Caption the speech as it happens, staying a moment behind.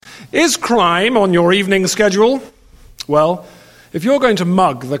Is crime on your evening schedule? Well, if you're going to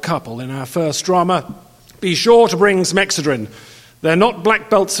mug the couple in our first drama, be sure to bring some Excedrin. They're not black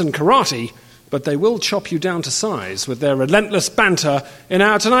belts in karate, but they will chop you down to size with their relentless banter in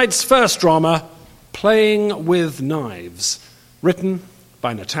our tonight's first drama, Playing with Knives, written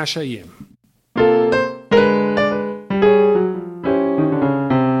by Natasha Yim.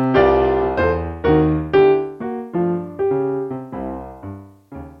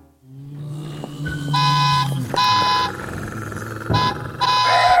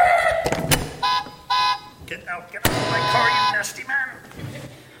 Get out of my car, you nasty man!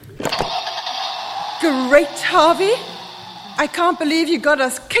 Great, Harvey. I can't believe you got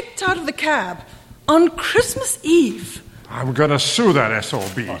us kicked out of the cab on Christmas Eve. I'm gonna sue that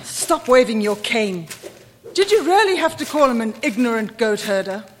SOB. Stop waving your cane. Did you really have to call him an ignorant goat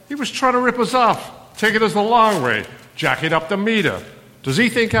herder? He was trying to rip us off, taking us the long way, jacking up the meter. Does he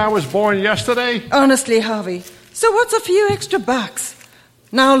think I was born yesterday? Honestly, Harvey, so what's a few extra bucks?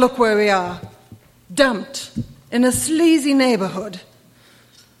 Now look where we are. Dumped in a sleazy neighborhood.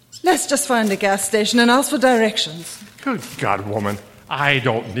 Let's just find a gas station and ask for directions. Good God, woman. I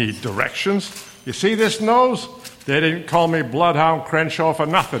don't need directions. You see this nose? They didn't call me Bloodhound Crenshaw for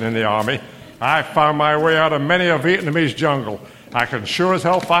nothing in the Army. I found my way out of many a Vietnamese jungle. I can sure as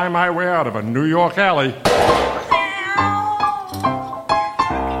hell find my way out of a New York alley.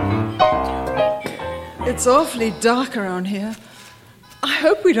 It's awfully dark around here. I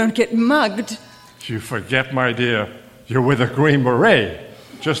hope we don't get mugged. You forget, my dear, you're with a Green Beret.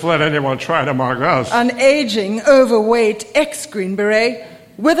 Just let anyone try to mug us. An aging, overweight ex-Green Beret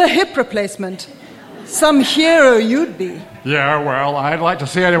with a hip replacement. Some hero you'd be. Yeah, well, I'd like to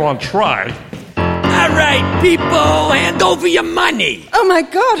see anyone try. All right, people, hand over your money. Oh, my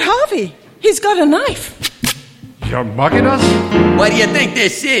God, Harvey. He's got a knife. You're mugging us? What do you think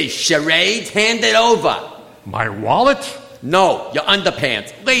this is, charades? Hand it over. My wallet? No, your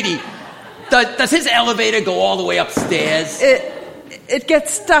underpants. Lady, does his elevator go all the way upstairs? It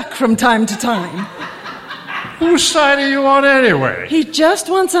gets stuck from time to time. Whose side are you on anyway? He just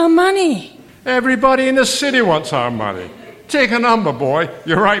wants our money. Everybody in the city wants our money. Take a number, boy.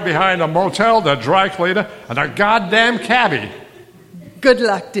 You're right behind the motel, the dry cleaner, and a goddamn cabbie. Good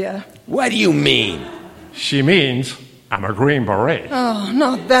luck, dear. What do you mean? She means I'm a Green Beret. Oh,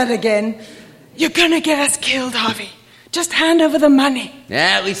 not that again. You're gonna get us killed, Harvey. Just hand over the money.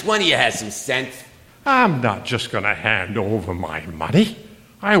 At least one of you has some sense. I'm not just going to hand over my money.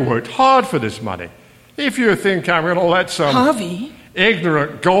 I worked hard for this money. If you think I'm going to let some Harvey?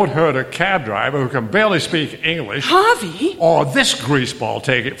 Ignorant goat herder cab driver who can barely speak English Harvey? Or this greaseball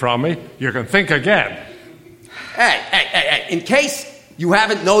take it from me, you can think again. Hey, in case you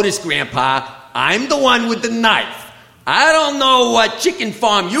haven't noticed, Grandpa, I'm the one with the knife. I don't know what chicken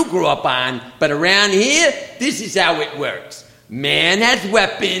farm you grew up on, but around here, this is how it works. Man has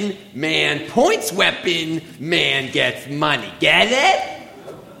weapon, man points weapon, man gets money. Get it?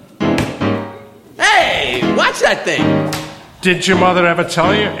 Hey, watch that thing. Did your mother ever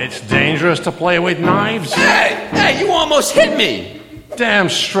tell you it's dangerous to play with knives? Hey, you almost hit me. Damn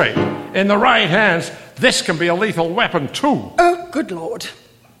straight. In the right hands, this can be a lethal weapon too. Oh, good Lord.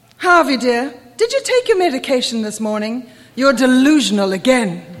 Harvey, dear, did you take your medication this morning? You're delusional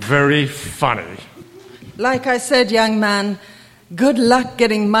again. Very funny. Like I said, young man, good luck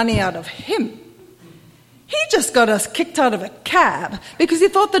getting money out of him. He just got us kicked out of a cab because he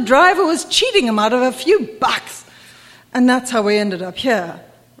thought the driver was cheating him out of a few bucks. And that's how we ended up here.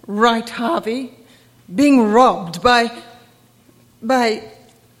 Right, Harvey? Being robbed by...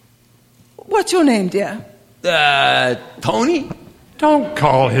 What's your name, dear? Tony? Don't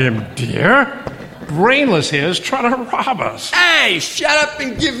call him dear. Brainless here is trying to rob us. Hey, shut up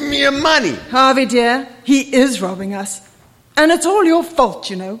and give me your money. Harvey, dear, he is robbing us. And it's all your fault,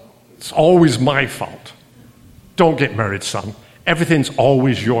 you know. It's always my fault. Don't get married, son. Everything's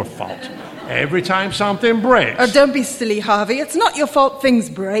always your fault. Every time something breaks. Oh, don't be silly, Harvey. It's not your fault things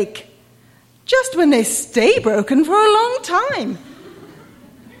break. Just when they stay broken for a long time.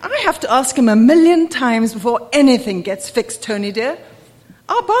 I have to ask him 1,000,000 times before anything gets fixed, Tony, dear.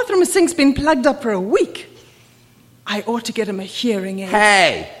 Our bathroom sink's been plugged up for a week. I ought to get him a hearing aid.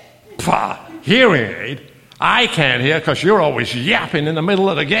 Hey. Pah, hearing aid? I can't hear because you're always yapping in the middle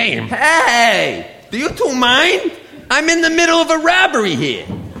of the game. Hey, do you two mind? I'm in the middle of a robbery here.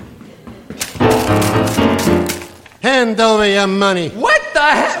 Hand over your money. What the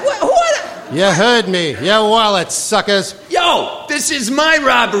heck? What? You heard me. Your wallet, suckers. Yo, this is my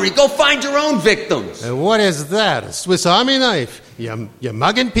robbery. Go find your own victims. And what is that? A Swiss Army knife? You're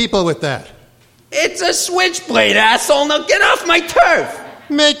mugging people with that. It's a switchblade, asshole. Now get off my turf.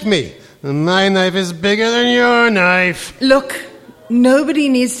 Make me. My knife is bigger than your knife. Look, nobody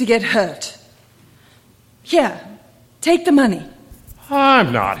needs to get hurt. Here, take the money.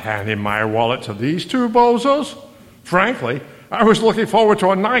 I'm not handing my wallet to these two bozos. Frankly, I was looking forward to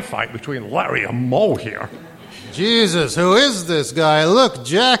a knife fight between Larry and Moe here. Jesus, who is this guy? Look,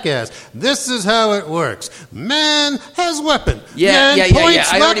 jackass, this is how it works. Man has weapon. Yeah.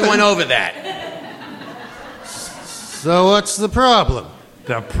 Points I already weapon. went over that. So what's the problem?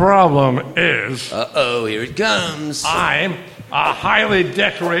 The problem is... Uh-oh, here it comes. I'm a highly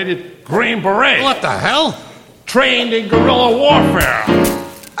decorated Green Beret. What the hell? Trained in guerrilla warfare.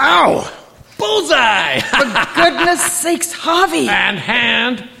 Ow! Bullseye! For goodness sakes, Harvey! And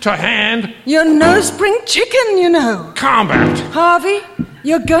hand-to-hand You're no spring chicken, you know. combat. Harvey,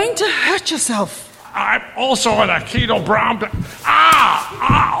 you're going to hurt yourself. I'm also an Aikido brown belt. Ah!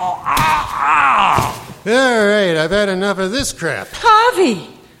 All right, I've had enough of this crap. Harvey!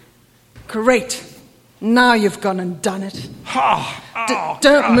 Great. Now you've gone and done it.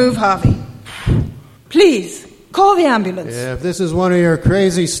 Don't move, Harvey. Please, call the ambulance. Yeah, if this is one of your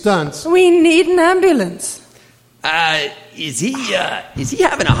crazy stunts. We need an ambulance. Is he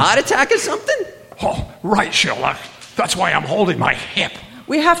having a heart attack or something? Oh, right, Sherlock. That's why I'm holding my hip.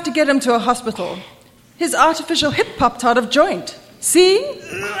 We have to get him to a hospital. His artificial hip popped out of joint. See?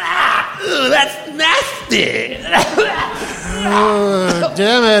 Ooh, that's nasty. Oh,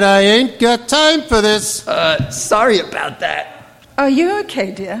 damn it, I ain't got time for this. Sorry about that. Are you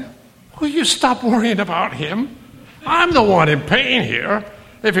okay, dear? Will you stop worrying about him? I'm the one in pain here.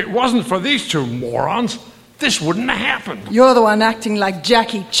 If it wasn't for these two morons, this wouldn't have happened. You're the one acting like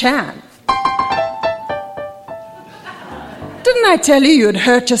Jackie Chan. Didn't I tell you you'd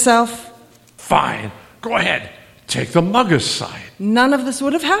hurt yourself? Fine. Go ahead. Take the mugger's side. None of this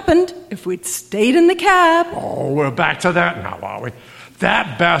would have happened if we'd stayed in the cab. Oh, we're back to that now, are we?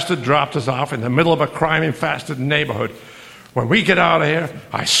 That bastard dropped us off in the middle of a crime-infested neighborhood. When we get out of here,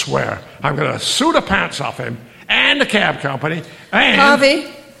 I swear, I'm going to sue the pants off him and the cab company and... Harvey,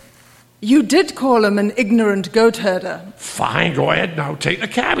 you did call him an ignorant goat herder. Fine, go ahead now. Take the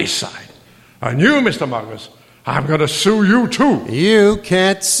cabbie's side. And you, Mr. Muggers, I'm going to sue you too. You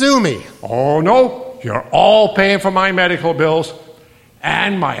can't sue me. Oh, no. You're all paying for my medical bills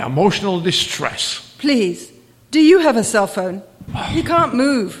and my emotional distress. Please, do you have a cell phone? He can't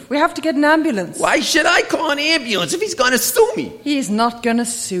move. We have to get an ambulance. Why should I call an ambulance if he's going to sue me? He's not going to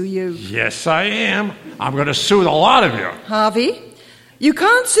sue you. Yes, I am. I'm going to sue the lot of you. Harvey, you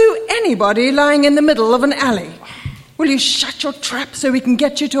can't sue anybody lying in the middle of an alley. Will you shut your trap so we can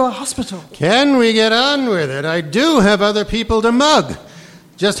get you to a hospital? Can we get on with it? I do have other people to mug.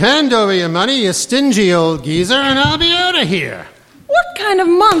 Just hand over your money, you stingy old geezer, and I'll be out of here. What kind of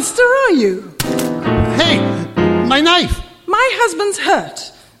monster are you? Hey, my knife. My husband's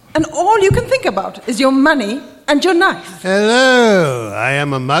hurt, and all you can think about is your money and your knife. Hello, I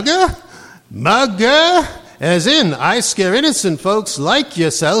am a mugger. Mugger, as in I scare innocent folks like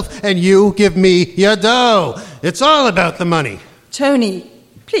yourself, and you give me your dough. It's all about the money. Tony,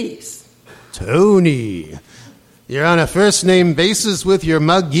 please. Tony. You're on a first-name basis with your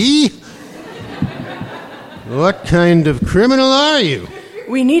muggy? What kind of criminal are you?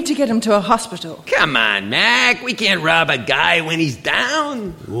 We need to get him to a hospital. Come on, Mac. We can't rob a guy when he's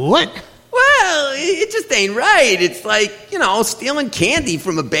down. What? Well, it just ain't right. It's like, stealing candy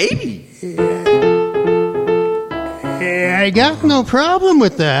from a baby. I got no problem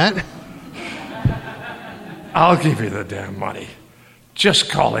with that. I'll give you the damn money. Just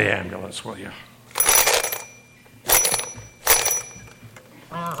call the ambulance, will you?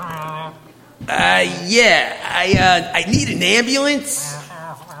 I need an ambulance.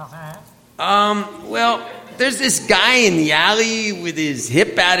 Well, there's this guy in the alley with his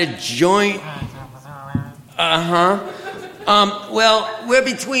hip out of joint. Well, we're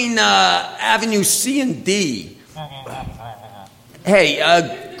between Avenue C and D.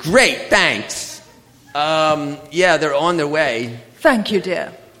 Hey, great, thanks. Yeah, they're on their way. Thank you,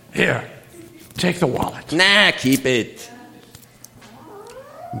 dear. Here, take the wallet. Nah, keep it.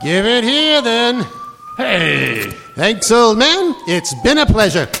 Give it here, then. Hey! Thanks, old man. It's been a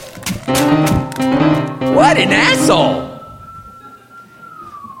pleasure. What an asshole!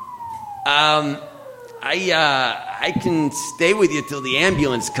 I can stay with you till the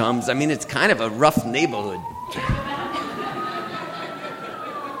ambulance comes. I mean, it's kind of a rough neighborhood.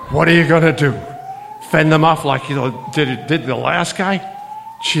 What are you going to do? Fend them off like you did the last guy?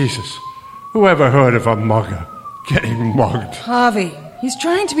 Jesus, who ever heard of a mugger getting mugged? Harvey, he's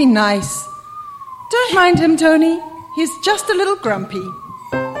trying to be nice. Don't mind him, Tony. He's just a little grumpy.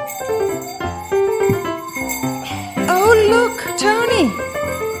 Oh, look, Tony.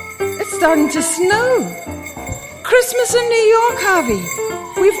 starting to snow. Christmas in New York, Harvey.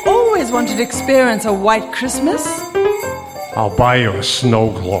 We've always wanted to experience a white Christmas. I'll buy you a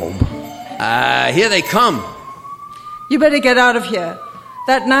snow globe. Here they come. You better get out of here.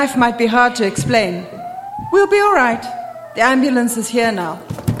 That knife might be hard to explain. We'll be all right. The ambulance is here now.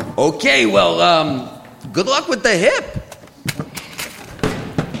 Okay, well, good luck with the hip.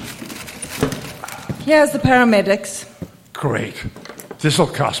 Here's the paramedics. Great. This'll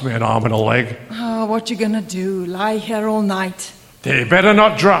cost me an arm and a leg. Oh, what you gonna do? Lie here all night? They better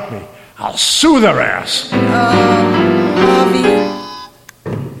not drop me. I'll sue their ass. Harvey,